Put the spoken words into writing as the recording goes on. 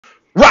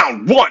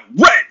Round one,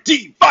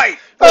 ready, fight!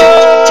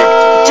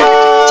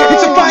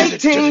 It's a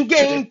fighting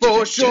game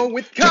for sure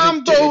with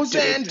combos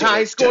and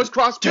high scores.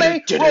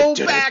 Crossplay, roll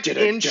back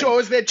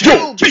ensures that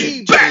you'll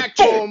be back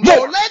for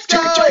more. Let's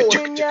go!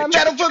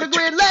 Battle for the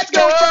grid, let's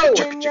go!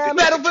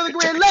 Battle for the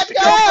grid, let's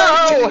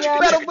go!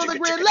 Battle for the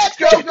grid, let's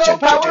go! Go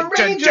Power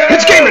Rangers!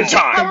 It's gaming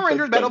time! Power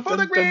Rangers Battle for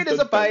the Grid is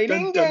a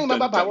fighting game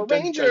about Power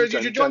Rangers.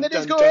 You should join the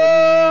Discord!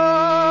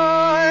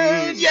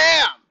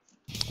 Yeah!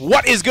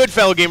 What is good,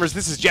 fellow gamers?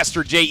 This is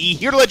Jester JE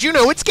here to let you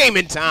know it's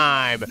gaming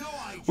time.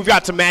 We've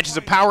got some matches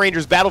of Power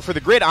Rangers Battle for the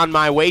Grid on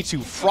my way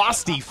to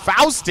Frosty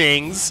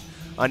Faustings,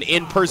 an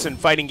in-person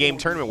fighting game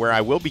tournament where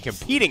I will be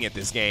competing at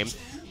this game.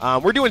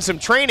 We're doing some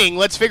training.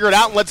 Let's figure it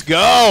out and let's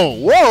go.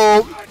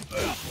 Whoa.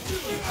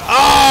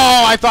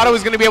 Oh, I thought I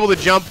was going to be able to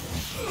jump.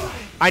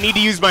 I need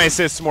to use my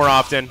assists more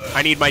often.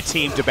 I need my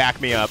team to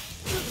back me up.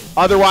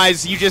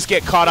 Otherwise, you just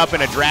get caught up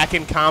in a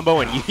Draken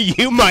combo and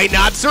you might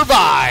not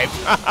survive.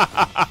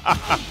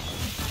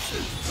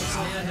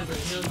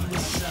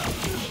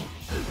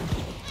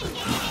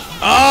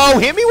 Oh,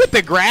 hit me with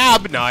the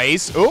grab.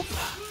 Nice. Oop.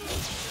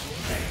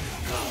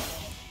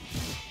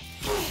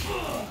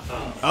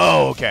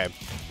 Oh, okay.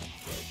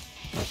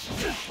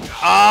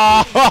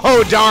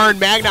 Oh, darn.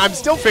 Magna. I'm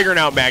still figuring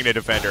out Magna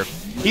Defender.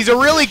 He's a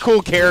really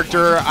cool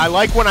character. I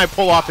like when I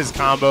pull off his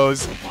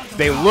combos.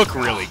 They look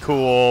really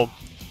cool.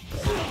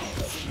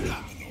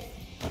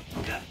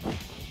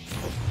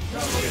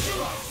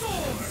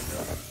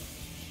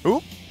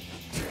 Oop.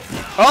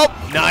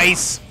 Oh,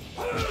 nice.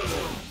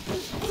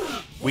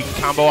 We can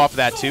combo off of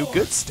that too.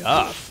 Good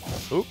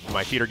stuff. Oop,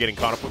 my feet are getting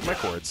caught up with my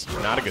cords.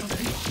 Not a good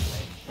thing.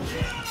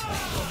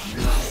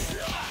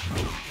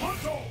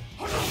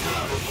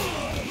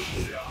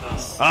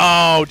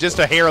 Oh, just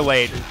a hair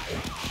late.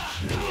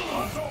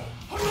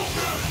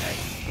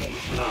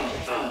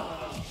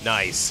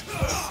 Nice.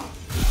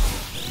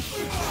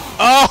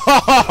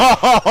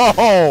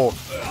 Oh,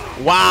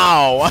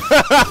 wow.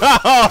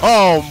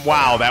 Oh,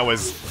 wow, that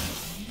was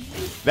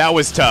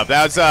tough.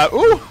 That was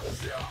ooh.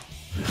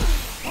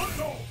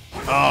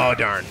 Oh,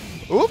 darn.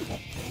 Oop.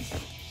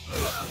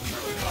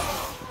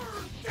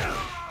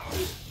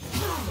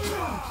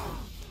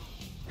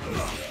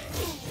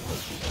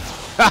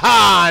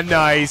 Haha,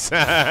 nice.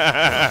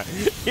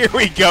 Here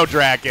we go,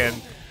 Draken.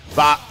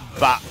 Ba,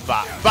 ba,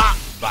 ba, ba,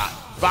 ba,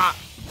 ba,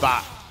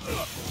 ba.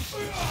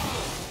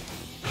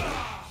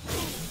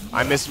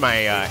 I missed my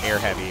air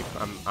heavy.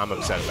 I'm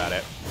upset about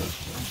it.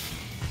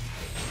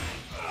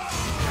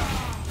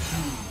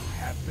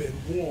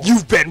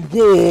 You've been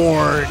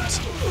warned.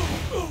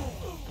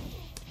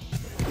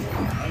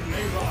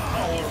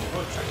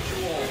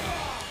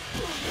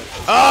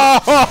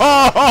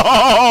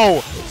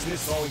 Oh!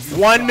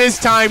 One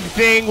mistimed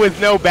thing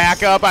with no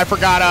backup. I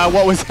forgot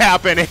what was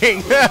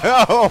happening.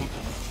 Oh.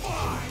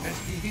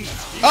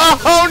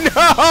 Oh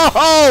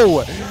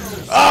no!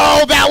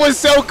 Oh, that was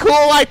so cool.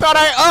 I thought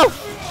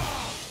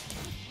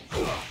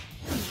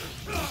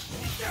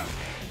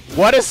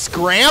What a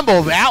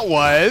scramble that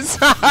was.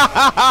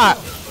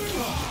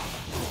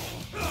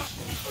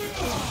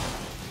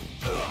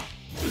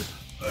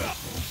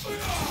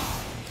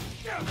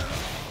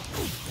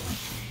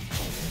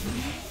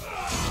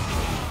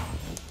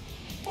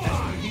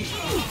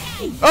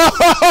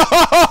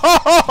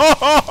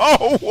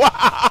 Oh, wow.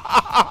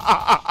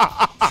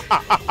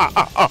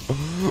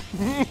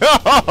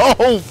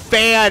 Oh,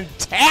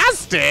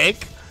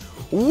 fantastic.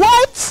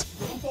 What?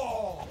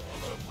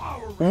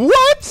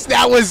 What?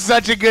 That was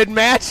such a good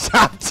match,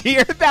 top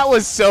tier. That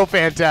was so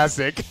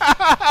fantastic.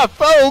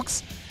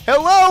 Folks,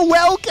 hello,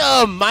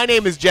 welcome. My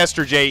name is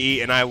Jester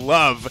JE, and I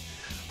love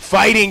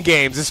fighting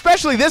games,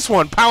 especially this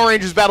one, Power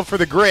Rangers Battle for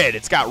the Grid.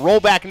 It's got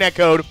rollback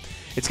netcode.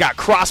 It's got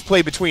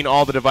crossplay between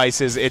all the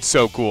devices. It's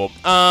so cool.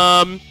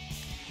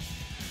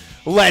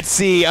 Let's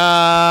see.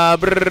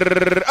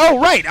 Oh,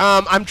 right.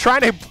 I'm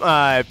trying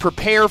to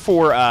prepare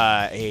for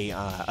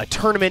a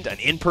tournament, an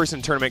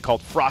in-person tournament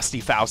called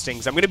Frosty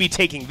Faustings. I'm going to be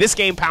taking this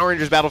game, Power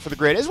Rangers Battle for the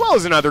Grid, as well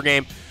as another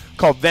game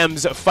called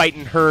Them's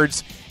Fightin'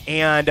 Herds.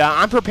 And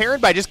I'm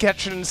preparing by just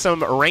catching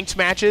some ranked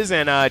matches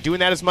and doing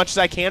that as much as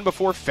I can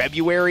before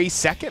February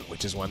 2nd,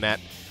 which is when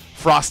that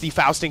Frosty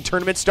Fausting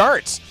tournament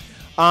starts.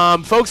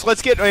 Folks,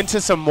 let's get into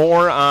some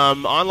more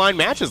online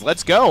matches.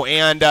 Let's go.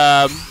 And,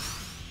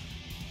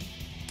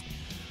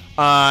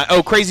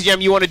 oh, Crazy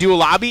Gem, you want to do a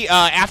lobby?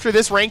 After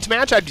this ranked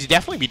match, I'd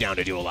definitely be down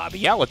to do a lobby.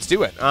 Yeah, let's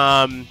do it.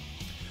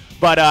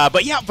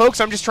 But yeah,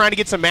 folks, I'm just trying to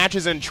get some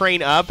matches and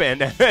train up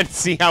and, and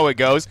see how it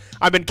goes.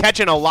 I've been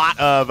catching a lot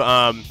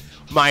of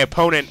my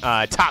opponent,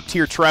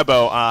 top-tier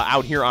Trebo,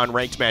 out here on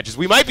ranked matches.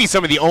 We might be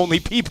some of the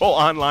only people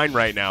online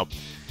right now.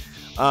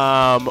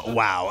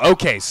 Wow.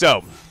 Okay,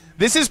 so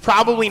this is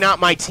probably not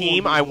my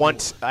team I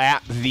want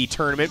at the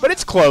tournament, but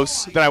it's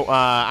close. That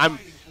I'm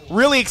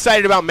really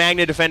excited about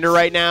Magna Defender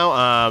right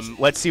now.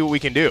 Let's see what we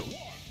can do.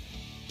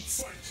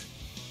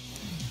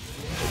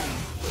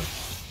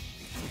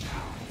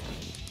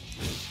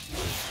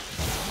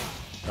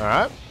 All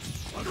right.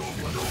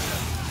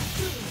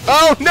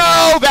 Oh,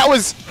 no! That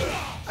was...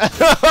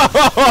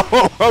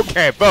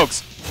 Okay,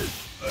 folks.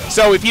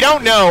 So if you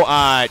don't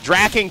know,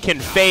 Draken can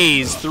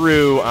phase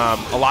through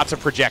lots of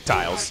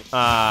projectiles.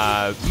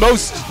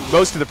 Most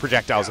of the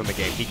projectiles in the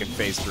game he can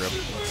phase through.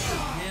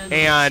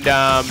 And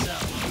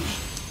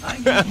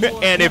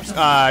and if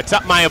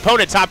my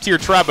opponent top tier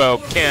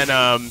Trebo can,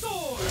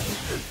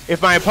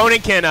 if my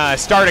opponent can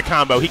start a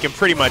combo, he can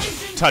pretty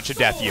much touch a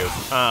death you.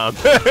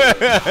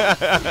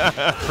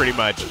 Pretty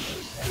much.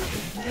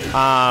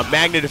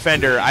 Magna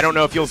Defender, I don't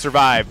know if you'll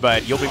survive,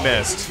 but you'll be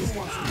missed.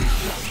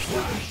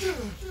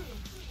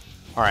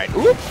 All right.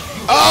 Oop.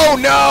 Oh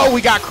no,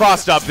 we got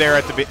crossed up there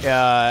at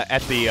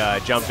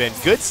the jump in.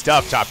 Good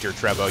stuff, top tier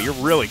Trebo. You're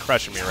really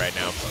crushing me right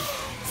now.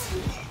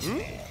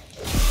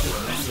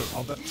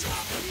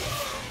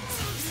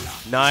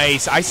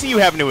 Nice. I see you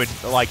having to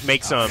like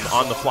make some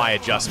on-the-fly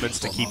adjustments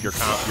to keep your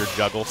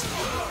juggles.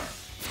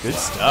 Good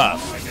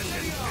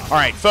stuff. All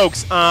right,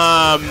 folks.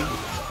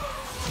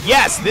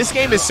 Yes, this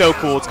game is so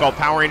cool. It's called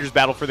Power Rangers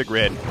Battle for the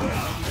Grid.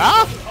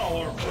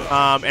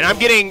 And I'm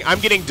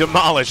getting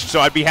demolished, so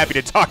I'd be happy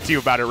to talk to you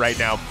about it right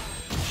now.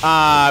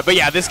 But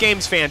yeah, this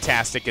game's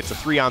fantastic. It's a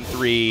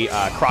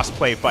 3-on-3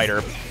 cross-play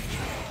fighter.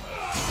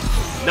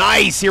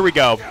 Nice. Here we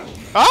go.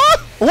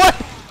 What?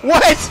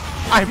 What?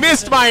 I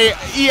missed my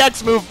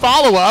EX move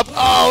follow-up.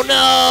 Oh,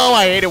 no.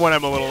 I hate it when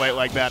I'm a little late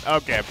like that.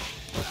 Okay.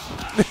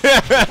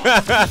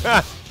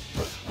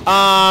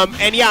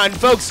 And yeah, and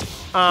folks,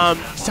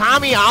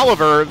 Tommy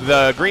Oliver,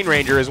 the Green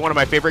Ranger, is one of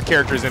my favorite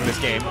characters in this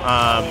game.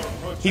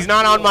 He's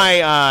not on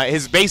my,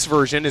 his base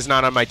version is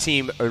not on my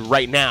team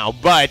right now,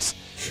 but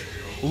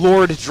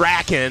Lord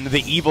Draken,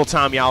 the evil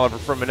Tommy Oliver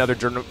from another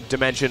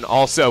dimension,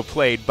 also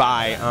played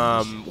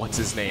by, what's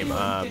his name?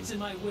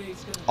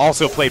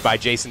 Also played by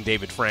Jason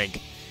David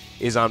Frank,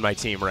 is on my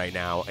team right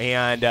now.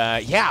 And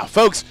yeah,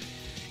 folks,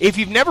 if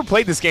you've never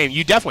played this game,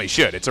 you definitely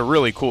should. It's a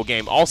really cool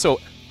game. Also,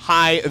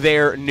 hi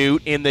there,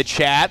 Newt, in the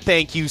chat.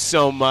 Thank you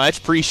so much.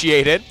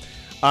 Appreciate it.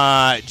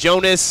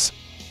 Jonas,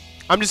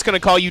 I'm just going to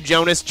call you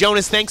Jonas.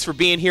 Jonas, thanks for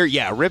being here.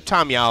 Yeah, Rip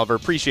Tommy Oliver.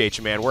 Appreciate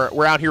you, man.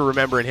 We're out here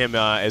remembering him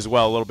as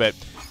well a little bit.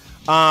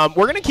 We're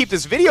going to keep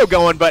this video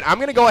going, but I'm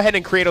going to go ahead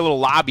and create a little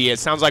lobby. It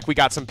sounds like we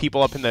got some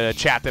people up in the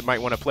chat that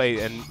might want to play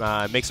and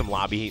make some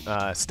lobby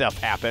stuff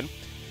happen.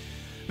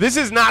 This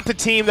is not the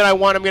team that I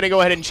want. I'm going to go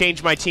ahead and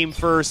change my team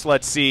first.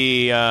 Let's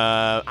see.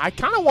 I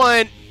kind of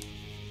want...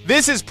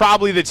 This is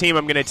probably the team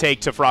I'm going to take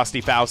to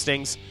Frosty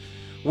Faustings.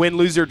 Win,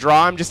 lose, or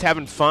draw. I'm just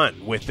having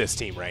fun with this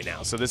team right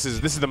now. So this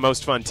is the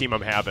most fun team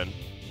I'm having.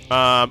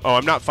 Oh,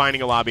 I'm not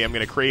finding a lobby. I'm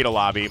going to create a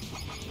lobby.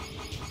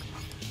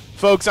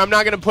 Folks, I'm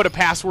not going to put a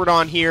password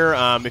on here.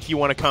 If you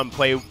want to come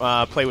play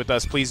with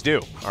us, please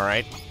do. All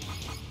right.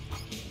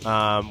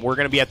 We're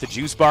going to be at the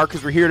Juice Bar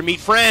because we're here to meet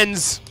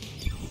friends.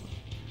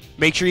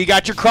 Make sure you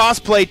got your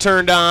crossplay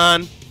turned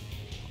on.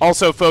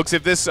 Also, folks,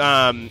 if this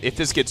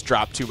gets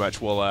dropped too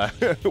much, we'll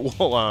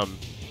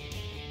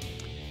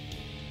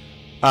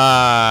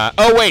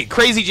oh wait,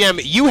 Crazy Gem,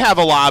 you have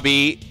a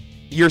lobby.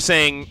 You're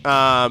saying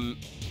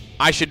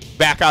I should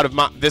back out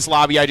of this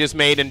lobby I just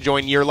made and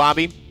join your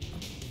lobby?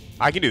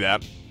 I can do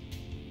that.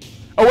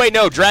 Oh wait,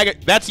 no,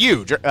 that's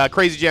you,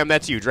 Crazy Gem.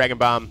 That's you,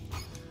 Dragonbomb.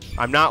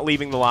 I'm not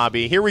leaving the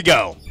lobby. Here we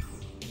go.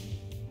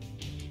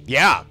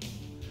 Yeah,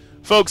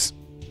 folks.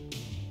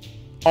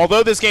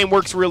 Although this game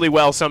works really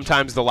well,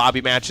 sometimes the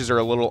lobby matches are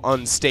a little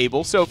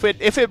unstable. So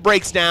if it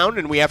breaks down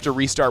and we have to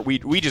restart,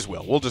 we just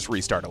will. We'll just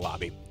restart a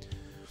lobby.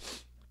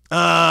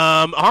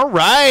 All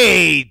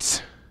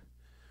right.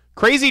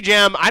 Crazy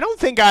Gem, I don't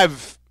think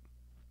I've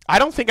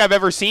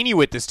ever seen you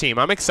with this team.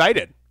 I'm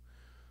excited.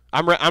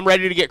 I'm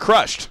ready to get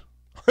crushed.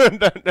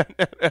 Very,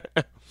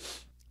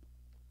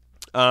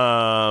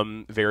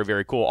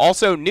 very cool.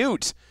 Also,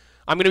 Newt,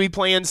 I'm going to be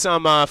playing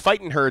some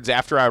Fighting Herds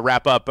after I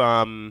wrap up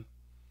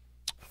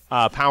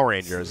Power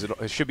Rangers.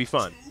 It should be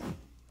fun.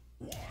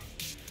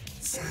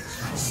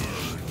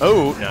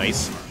 Oh,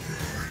 nice.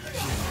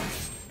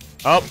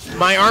 Oh,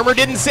 my armor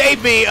didn't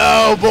save me.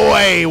 Oh,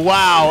 boy.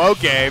 Wow.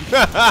 Okay.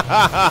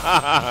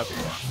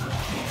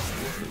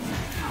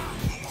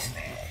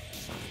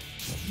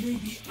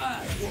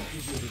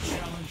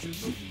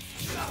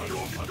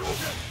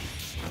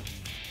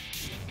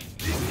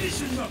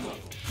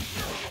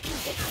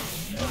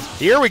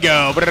 Here we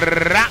go.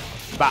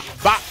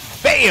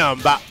 Bam.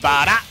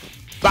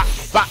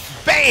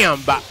 Bam.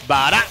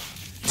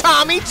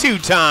 Tommy 2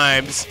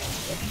 times.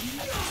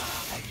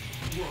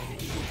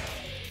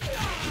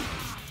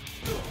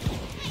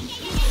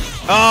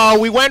 Oh,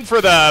 we went for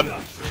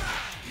the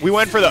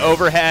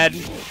overhead.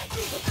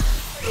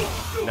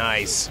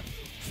 Nice.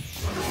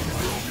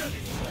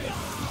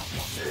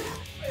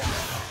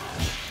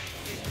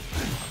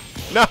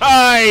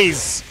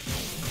 Nice.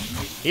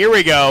 Here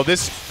we go.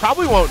 This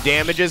probably won't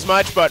damage as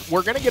much, but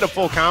we're gonna get a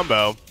full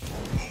combo.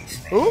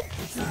 Oop.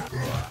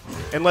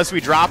 Unless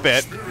we drop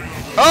it.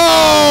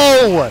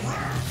 Oh!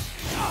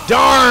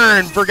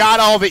 Darn! Forgot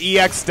all the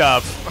EX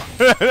stuff.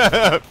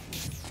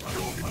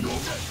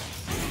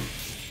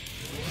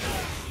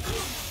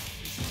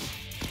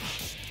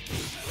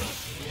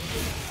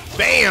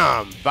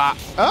 Bam!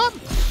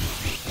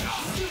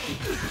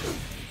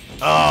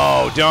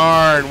 Oh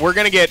darn! We're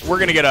gonna get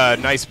a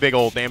nice big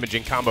old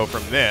damaging combo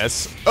from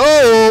this.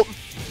 Oh!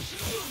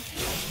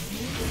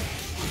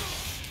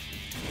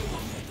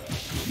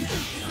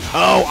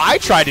 Oh, I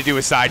tried to do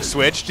a side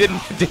switch.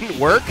 Didn't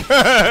work.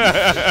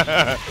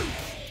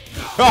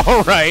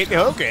 All right.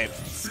 Okay.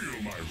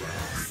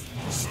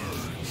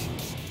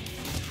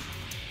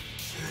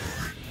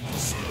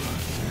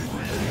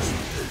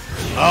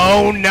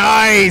 Oh,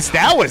 nice.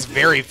 That was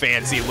very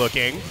fancy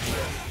looking.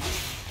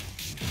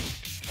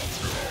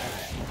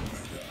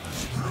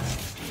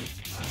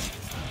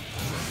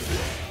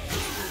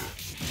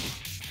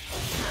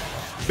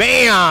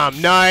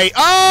 Bam! Nice.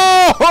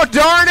 Oh,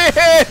 darn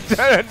it!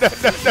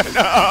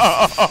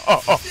 No.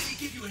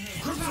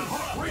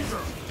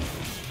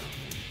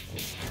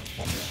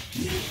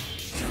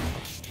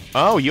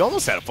 Oh, you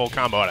almost had a full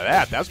combo out of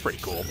that. That's pretty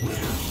cool.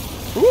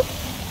 Whoop.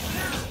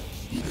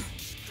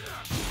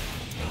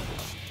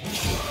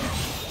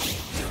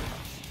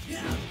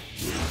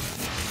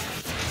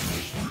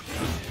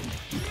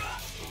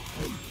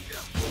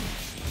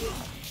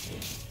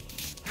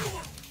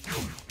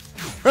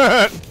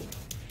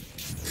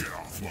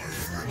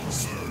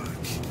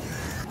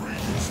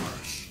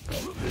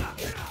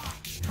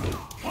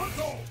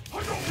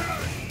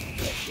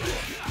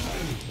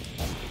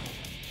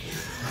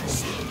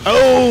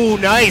 Oh,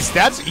 nice.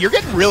 You're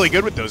getting really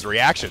good with those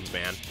reactions,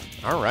 man.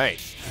 All right.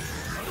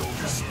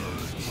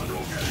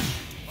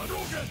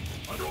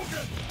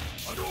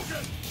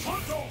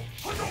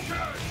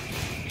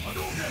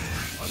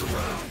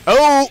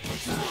 Oh,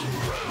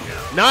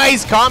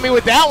 nice. Caught me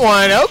with that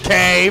one.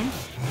 Okay.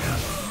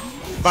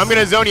 If I'm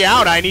gonna zone you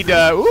out, I need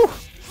to. Ooh.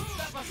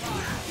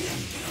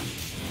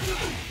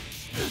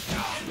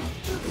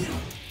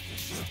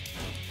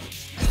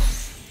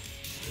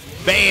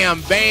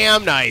 Bam,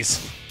 bam,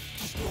 nice.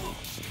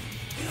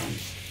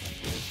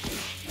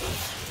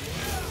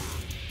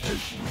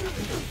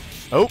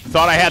 Oh,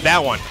 thought I had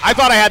that one. I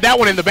thought I had that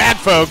one in the bag,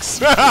 folks.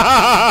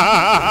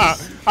 Ah,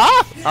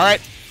 all right.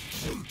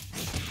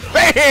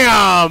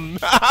 Bam!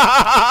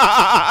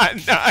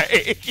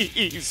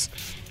 Nice.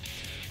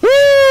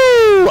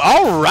 Woo!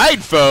 All right,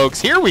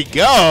 folks, here we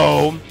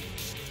go.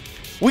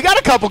 We got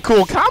a couple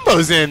cool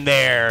combos in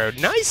there.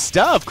 Nice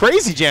stuff.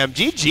 Crazy Jam.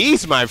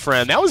 GG's, my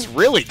friend. That was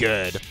really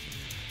good.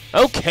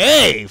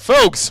 Okay,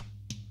 folks.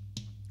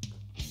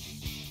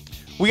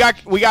 We got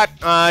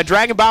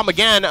Dragonbomb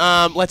again.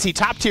 Let's see,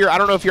 top tier. I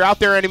don't know if you're out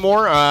there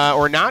anymore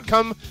or not.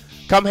 Come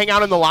hang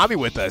out in the lobby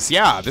with us.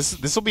 Yeah,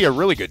 this will be a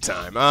really good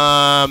time.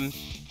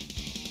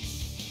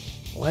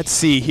 Let's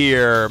see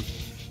here.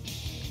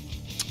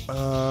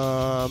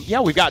 Yeah,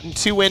 we've gotten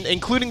 2 wins,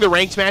 including the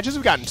ranked matches.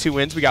 We've gotten 2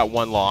 wins. We got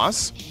 1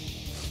 loss.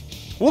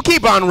 We'll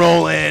keep on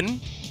rolling.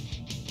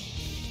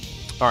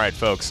 All right,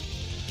 folks.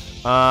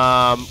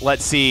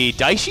 Let's see.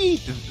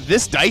 Daishi?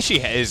 This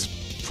Daishi is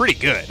pretty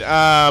good.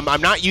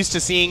 I'm not used to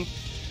seeing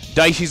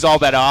Daishis all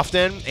that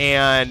often,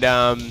 and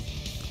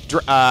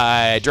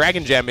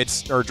Dragon Gem,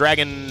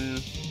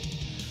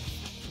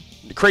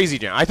 Crazy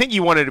Gem. I think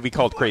you wanted it to be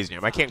called Crazy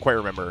Gem. I can't quite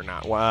remember or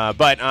not.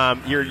 But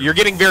you're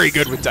getting very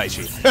good with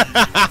Daishi.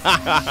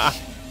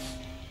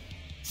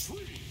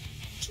 3,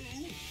 2,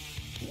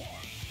 1.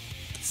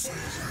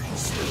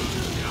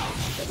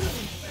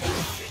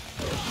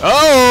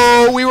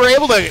 Oh, we were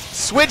able to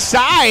switch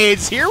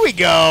sides. Here we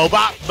go.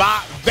 Bop,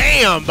 bop,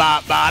 bam,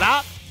 bop, bop,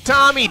 bop.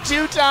 Tommy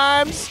 2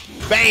 times.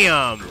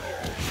 Bam.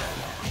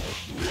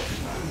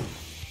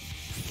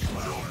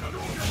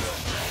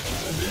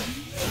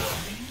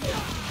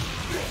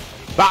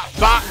 Bop,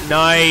 bop.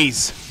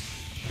 Nice.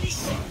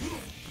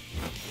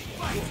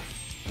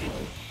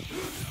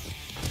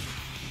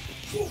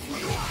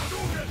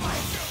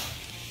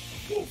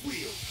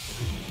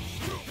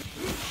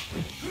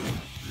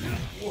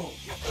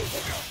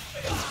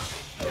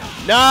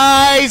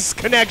 Nice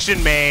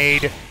connection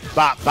made.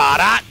 Bop, bop,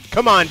 dot.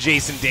 Come on,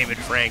 Jason David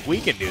Frank. We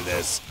can do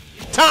this.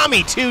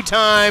 Tommy 2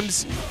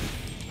 times.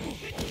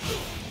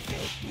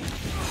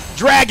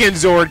 Dragon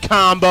Zord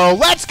combo.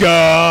 Let's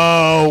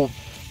go.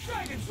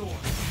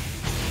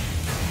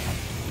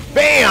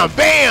 Bam,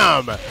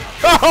 bam.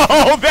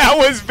 Oh, that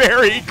was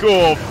very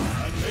cool.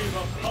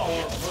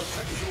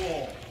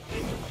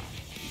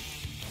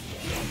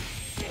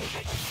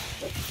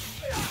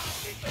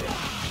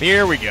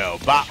 Here we go.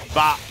 Bop,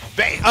 bop,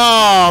 bam.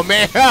 Oh,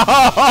 man.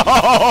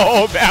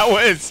 Oh, that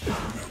was.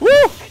 Woo.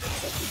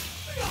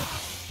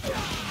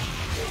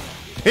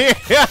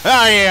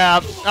 Yeah.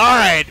 All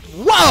right.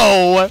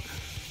 Whoa.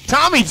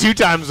 Tommy 2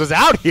 times was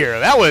out here.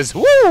 That was,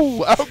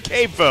 woo.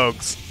 Okay,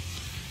 folks.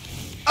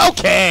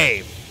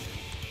 Okay.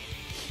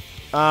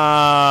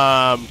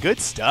 Good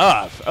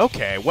stuff.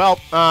 Okay, well,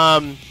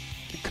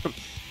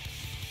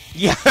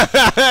 yeah,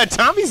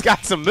 Tommy's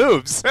got some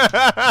moves.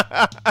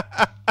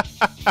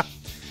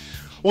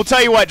 We'll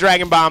tell you what,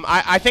 Dragonbomb.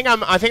 I think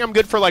I'm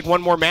good for like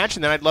 1 more match,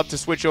 and then I'd love to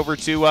switch over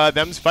to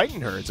them's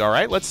fighting herds. All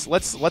right, let's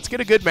get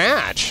a good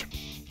match.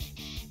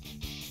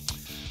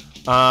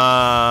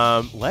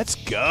 Let's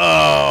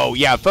go.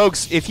 Yeah,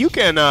 folks, if you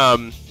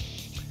can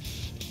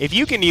if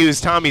you can use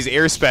Tommy's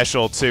air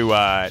special to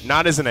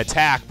not as an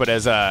attack but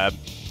as a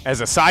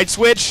side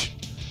switch,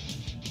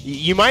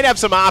 you might have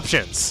some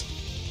options.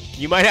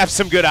 You might have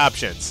some good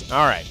options.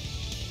 All right.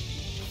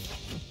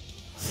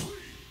 3,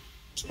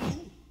 2,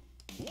 1,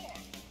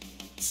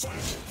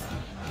 fight.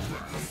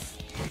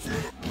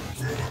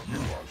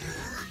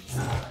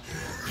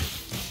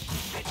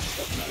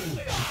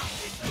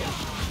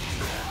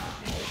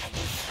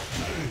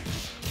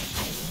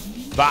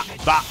 Bop,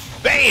 bop,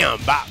 bam,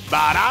 bop,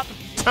 bop.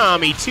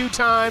 Tommy 2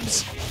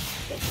 times.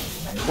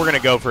 We're going to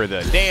go for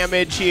the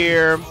damage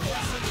here.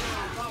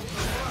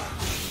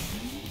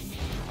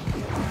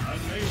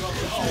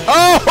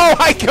 Oh,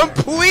 I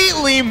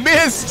completely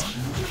missed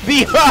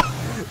the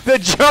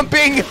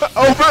jumping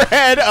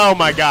overhead. Oh,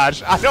 my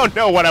gosh. I don't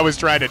know what I was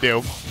trying to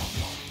do.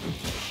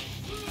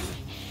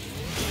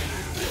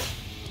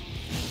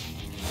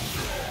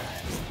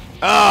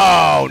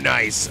 Oh,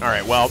 nice. All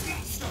right, well.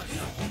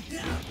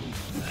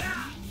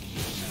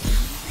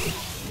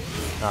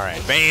 All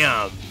right,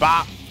 bam,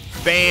 bop,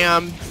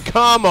 bam.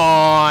 Come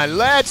on,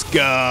 let's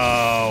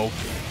go.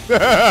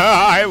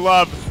 I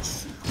love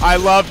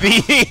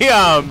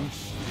the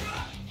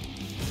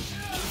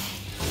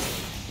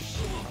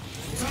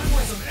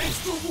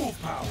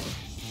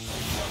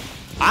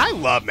I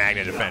love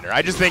Magnet Defender.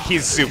 I just think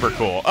he's super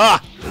cool.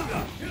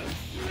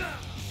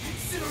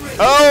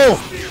 Oh,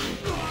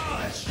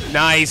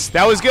 nice.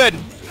 That was good.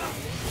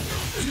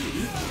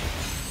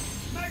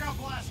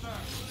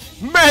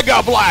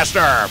 Mega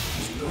Blaster.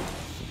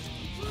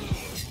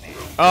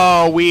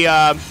 Oh, we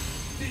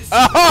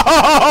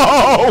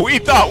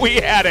thought we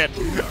had it.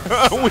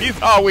 We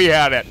thought we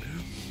had it.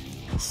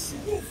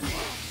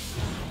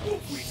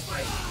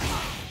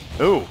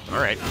 Ooh, all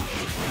right.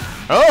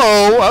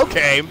 Oh,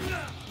 okay.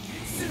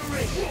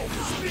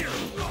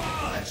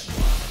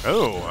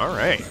 Oh, all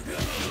right.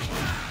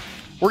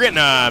 We're getting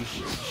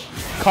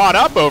caught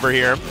up over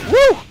here.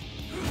 Woo!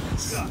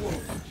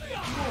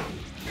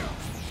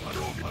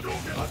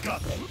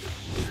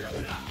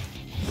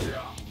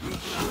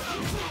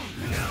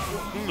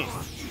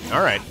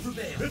 All right.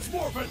 It's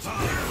forfeit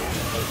time.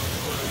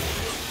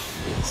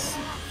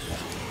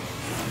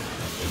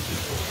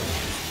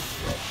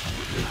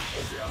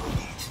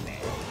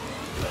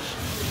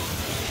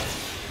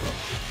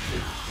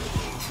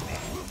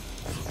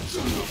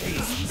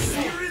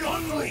 Spirit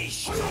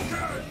unleashed.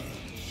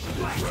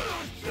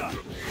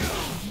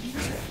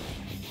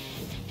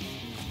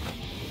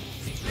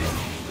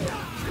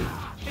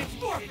 It's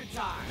forfeit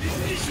time.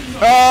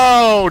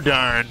 Oh,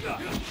 darn.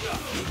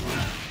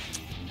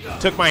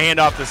 Took my hand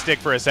off the stick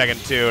for a second,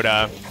 too,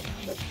 to,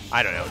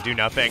 I don't know, do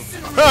nothing.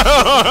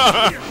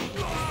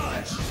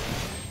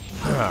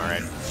 All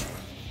right.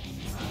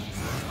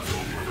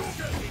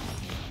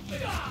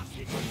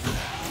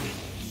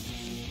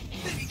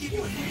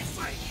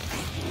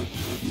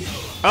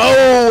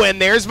 Oh, and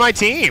there's my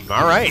team.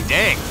 All right,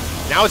 dang.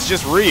 Now it's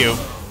just Ryu.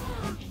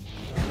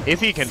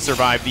 If he can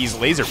survive these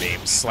laser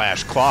beams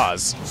slash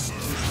claws.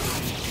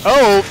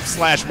 Oh,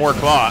 slash more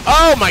claw.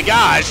 Oh, my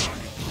gosh.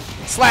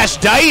 Slash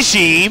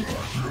Daishi.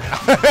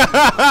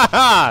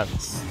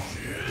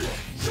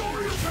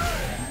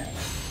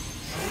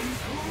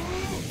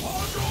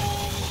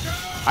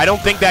 I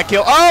don't think that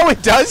kill. Oh,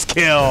 it does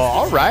kill.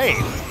 All right.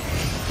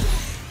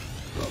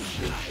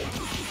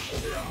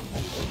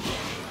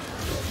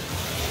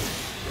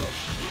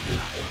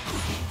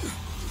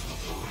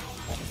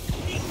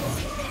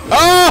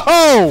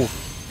 Oh!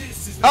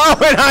 Oh,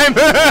 and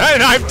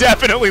I'm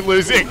definitely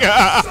losing.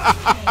 Wow.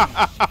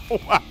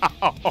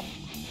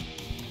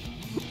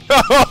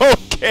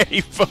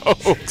 Okay,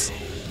 folks.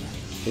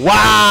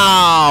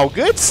 Wow,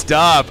 good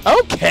stuff.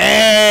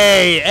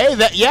 Okay. Hey,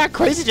 yeah,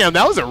 Crazy Jam,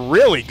 that was a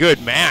really good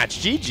match.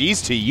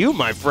 GG's to you,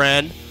 my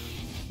friend.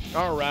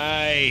 All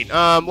right.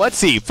 Let's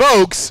see,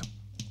 folks.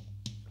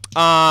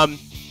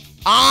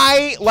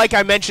 I, like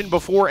I mentioned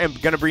before, am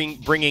going to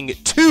bringing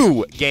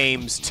 2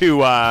 games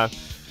to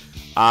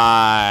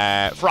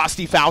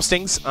Frosty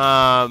Faustings.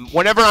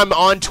 Whenever I'm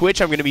on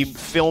Twitch, I'm going to be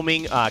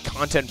filming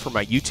content for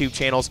my YouTube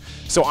channels.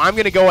 So I'm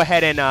going to go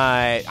ahead and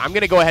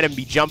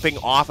be jumping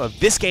off of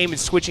this game and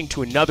switching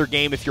to another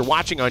game. If you're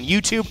watching on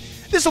YouTube,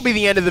 this will be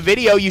the end of the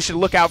video. You should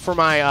look out for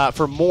my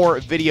for more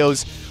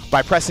videos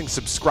by pressing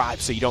subscribe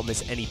so you don't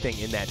miss anything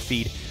in that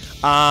feed.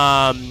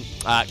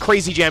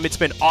 Crazy Jam, it's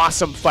been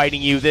awesome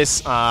fighting you.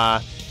 This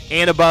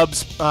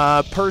Anabubs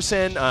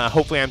person,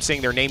 hopefully I'm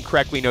saying their name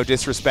correctly, no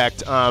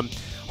disrespect,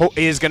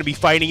 is going to be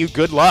fighting you.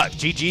 Good luck.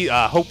 GG.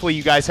 Hopefully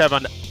you guys have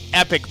an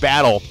epic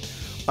battle.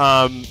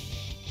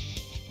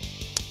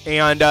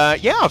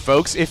 Yeah,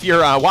 folks, if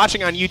you're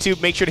watching on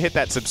YouTube, make sure to hit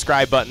that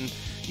subscribe button.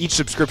 Each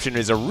subscription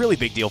is a really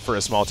big deal for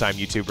a small-time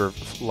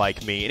YouTuber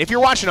like me. And if you're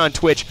watching on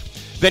Twitch,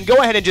 then go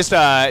ahead and just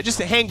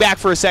hang back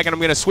for a second. I'm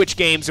going to switch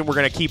games, and we're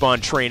going to keep on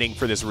training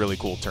for this really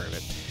cool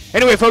tournament.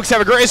 Anyway, folks,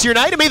 have a great rest of your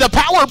night, and may the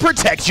power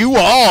protect you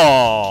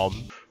all.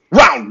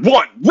 Round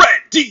 1,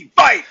 ready,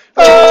 fight!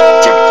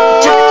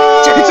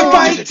 It's a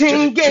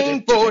fighting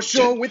game for for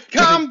sure with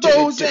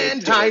combos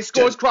and high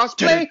scores.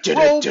 Crossplay,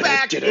 roll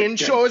back,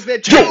 ensures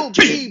that you'll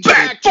be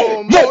back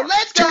for more.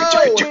 Let's go!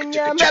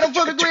 Metal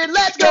for the grid,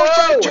 let's go!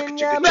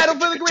 Metal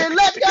for the grid,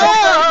 let's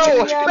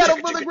go! Metal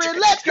for the grid,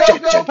 let's go!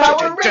 Go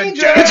Power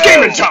Rangers! It's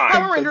gaming time!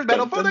 Power Rangers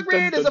Battle for the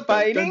Grid is a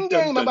fighting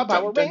game about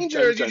Power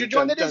Rangers. You should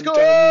join the Discord!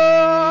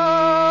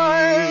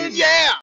 Yeah!